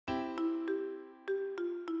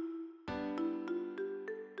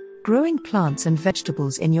Growing plants and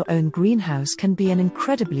vegetables in your own greenhouse can be an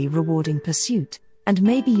incredibly rewarding pursuit, and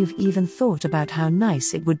maybe you've even thought about how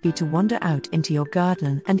nice it would be to wander out into your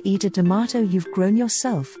garden and eat a tomato you've grown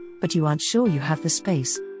yourself, but you aren't sure you have the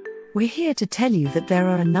space. We're here to tell you that there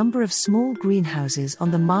are a number of small greenhouses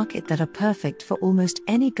on the market that are perfect for almost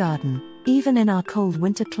any garden, even in our cold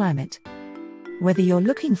winter climate. Whether you're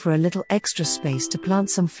looking for a little extra space to plant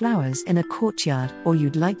some flowers in a courtyard, or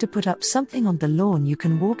you'd like to put up something on the lawn you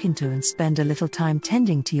can walk into and spend a little time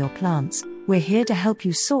tending to your plants, we're here to help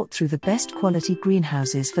you sort through the best quality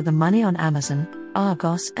greenhouses for the money on Amazon,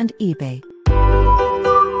 Argos and eBay.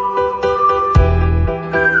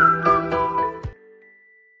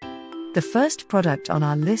 The first product on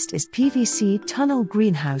our list is PVC Tunnel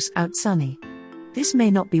Greenhouse Outsunny. This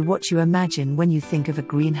may not be what you imagine when you think of a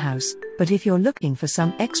greenhouse, but if you're looking for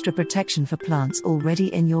some extra protection for plants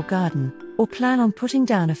already in your garden, or plan on putting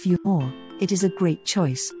down a few more, it is a great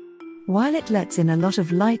choice. While it lets in a lot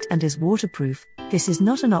of light and is waterproof, this is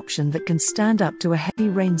not an option that can stand up to a heavy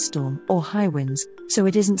rainstorm or high winds, so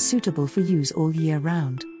it isn't suitable for use all year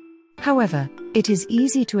round. However, it is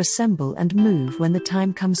easy to assemble and move when the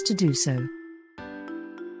time comes to do so.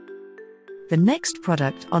 The next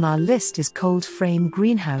product on our list is Cold Frame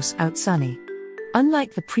Greenhouse Outsunny.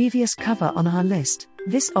 Unlike the previous cover on our list,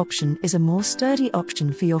 this option is a more sturdy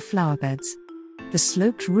option for your flower beds. The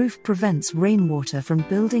sloped roof prevents rainwater from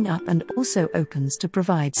building up and also opens to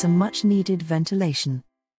provide some much-needed ventilation.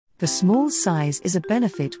 The small size is a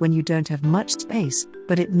benefit when you don't have much space,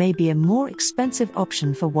 but it may be a more expensive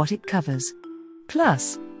option for what it covers.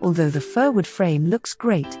 Plus, although the firwood frame looks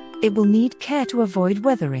great, it will need care to avoid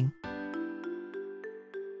weathering.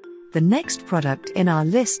 The next product in our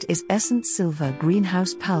list is Essence Silver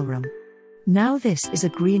Greenhouse Palram. Now this is a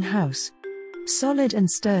greenhouse. Solid and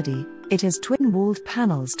sturdy, it has twin-walled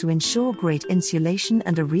panels to ensure great insulation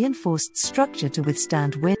and a reinforced structure to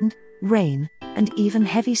withstand wind, rain, and even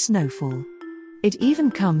heavy snowfall. It even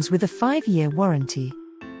comes with a 5-year warranty.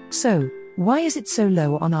 So, why is it so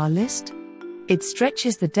low on our list? It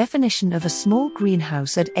stretches the definition of a small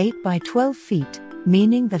greenhouse at 8 by 12 feet,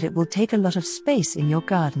 meaning that it will take a lot of space in your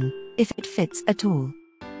garden, if it fits at all.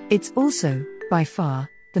 It's also, by far,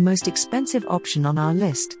 the most expensive option on our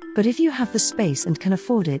list, but if you have the space and can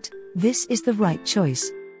afford it, this is the right choice.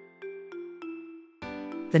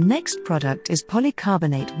 The next product is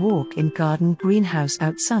Polycarbonate Walk-in Garden Greenhouse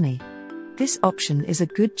Outsunny. This option is a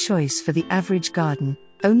good choice for the average garden,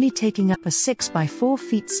 only taking up a 6 by 4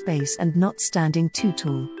 feet space and not standing too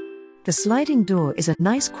tall. The sliding door is a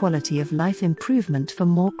nice quality of life improvement for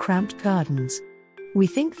more cramped gardens. We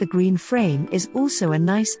think the green frame is also a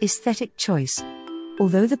nice aesthetic choice.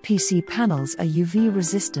 Although the PC panels are UV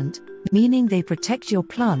resistant, meaning they protect your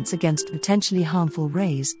plants against potentially harmful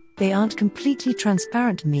rays, they aren't completely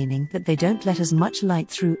transparent, meaning that they don't let as much light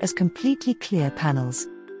through as completely clear panels.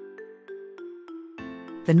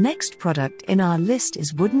 The next product in our list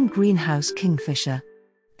is Wooden Greenhouse Kingfisher.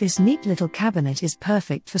 This neat little cabinet is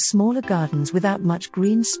perfect for smaller gardens without much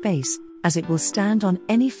green space, as it will stand on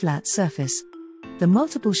any flat surface. The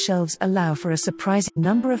multiple shelves allow for a surprising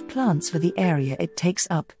number of plants for the area it takes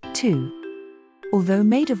up, too. Although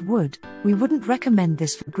made of wood, we wouldn't recommend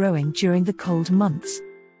this for growing during the cold months.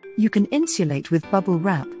 You can insulate with bubble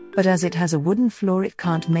wrap, but as it has a wooden floor, it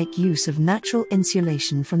can't make use of natural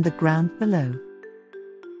insulation from the ground below.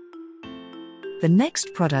 The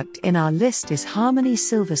next product in our list is Harmony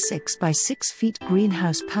Silver 6 by 6 feet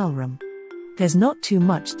Greenhouse Palram. There's not too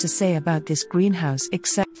much to say about this greenhouse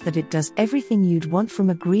except that it does everything you'd want from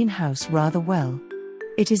a greenhouse rather well.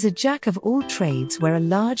 It is a jack of all trades where a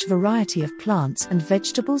large variety of plants and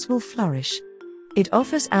vegetables will flourish. It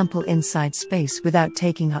offers ample inside space without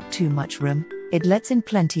taking up too much room. It lets in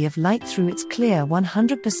plenty of light through its clear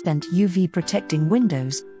 100% UV protecting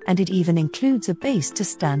windows, and it even includes a base to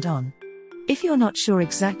stand on. If you're not sure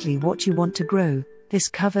exactly what you want to grow, this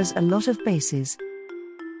covers a lot of bases.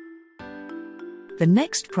 The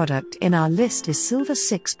next product in our list is Silver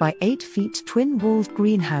 6 by 8 feet Twin-Walled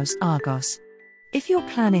Greenhouse Argos. If you're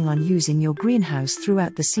planning on using your greenhouse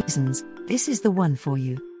throughout the seasons, this is the one for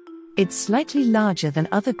you. It's slightly larger than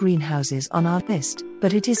other greenhouses on our list,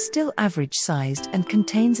 but it is still average-sized and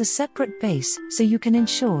contains a separate base so you can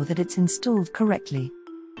ensure that it's installed correctly.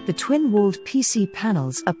 The twin-walled PC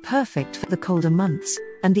panels are perfect for the colder months,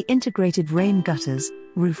 and the integrated rain gutters,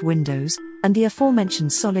 roof windows, and the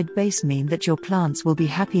aforementioned solid base mean that your plants will be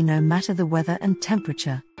happy no matter the weather and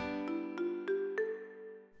temperature.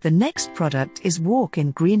 The next product is Walk-in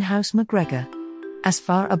Greenhouse McGregor. As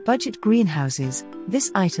far as budget greenhouses,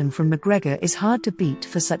 this item from McGregor is hard to beat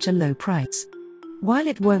for such a low price. While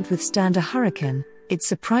it won't withstand a hurricane, It's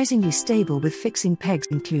surprisingly stable with fixing pegs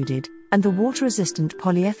included, and the water-resistant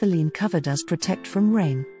polyethylene cover does protect from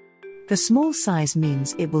rain. The small size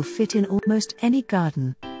means it will fit in almost any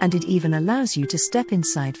garden, and it even allows you to step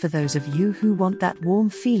inside for those of you who want that warm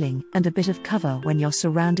feeling and a bit of cover when you're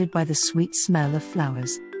surrounded by the sweet smell of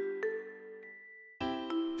flowers.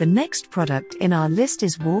 The next product in our list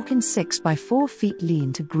is Walk-in 6x4 feet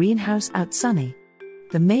lean-to greenhouse Outsunny.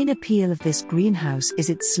 The main appeal of this greenhouse is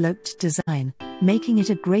its sloped design, making it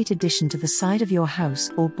a great addition to the side of your house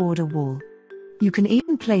or border wall. You can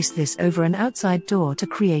even place this over an outside door to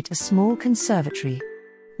create a small conservatory.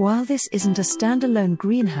 While this isn't a standalone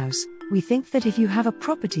greenhouse, we think that if you have a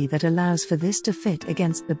property that allows for this to fit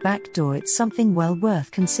against the back door, it's something well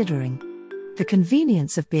worth considering. The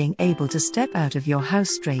convenience of being able to step out of your house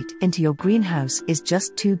straight into your greenhouse is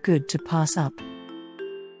just too good to pass up.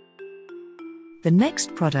 The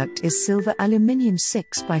next product is Silver Aluminium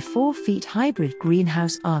 6x4 feet hybrid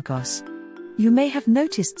greenhouse Argos. You may have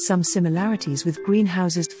noticed some similarities with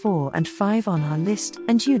greenhouses 4 and 5 on our list,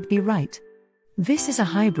 and you'd be right. This is a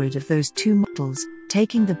hybrid of those two models,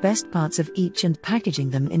 taking the best parts of each and packaging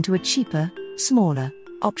them into a cheaper, smaller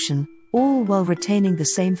option, all while retaining the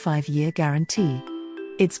same 5-year guarantee.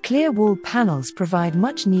 Its clear wall panels provide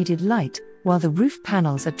much needed light, while the roof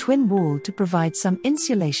panels are twin-walled to provide some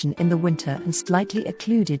insulation in the winter and slightly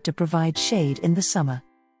occluded to provide shade in the summer.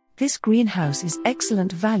 This greenhouse is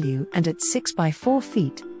excellent value, and at 6x4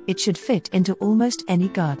 feet, it should fit into almost any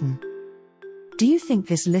garden. Do you think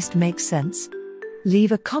this list makes sense?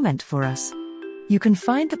 Leave a comment for us. You can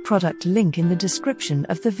find the product link in the description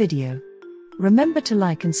of the video. Remember to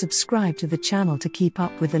like and subscribe to the channel to keep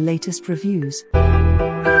up with the latest reviews.